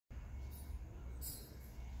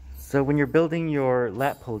So when you're building your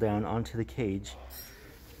lat pull down onto the cage,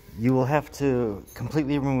 you will have to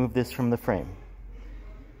completely remove this from the frame.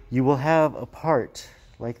 You will have a part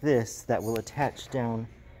like this that will attach down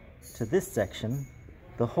to this section.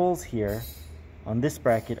 The holes here on this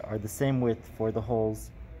bracket are the same width for the holes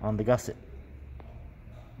on the gusset.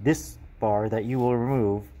 This bar that you will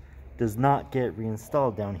remove does not get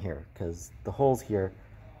reinstalled down here because the holes here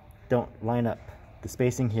don't line up. The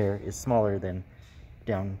spacing here is smaller than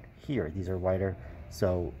down here. These are wider,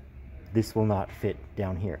 so this will not fit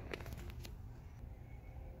down here.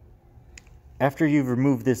 After you've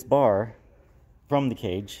removed this bar from the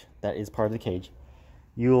cage, that is part of the cage,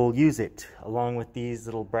 you'll use it along with these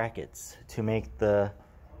little brackets to make the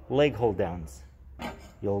leg hold downs.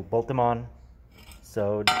 You'll bolt them on,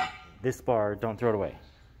 so this bar, don't throw it away.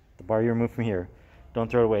 The bar you remove from here, don't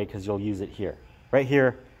throw it away because you'll use it here. Right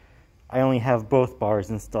here, I only have both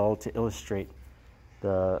bars installed to illustrate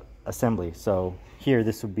the assembly. So here,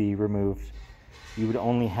 this would be removed. You would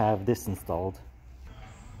only have this installed.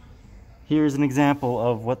 Here's an example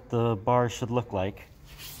of what the bar should look like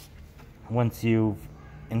once you've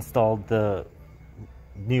installed the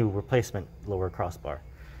new replacement lower crossbar.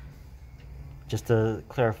 Just to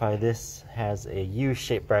clarify, this has a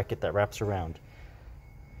U-shaped bracket that wraps around,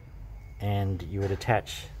 and you would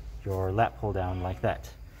attach your lat pull down like that.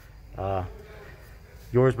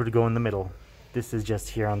 Yours would go in the middle. This is just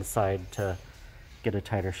here on the side to get a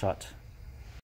tighter shot.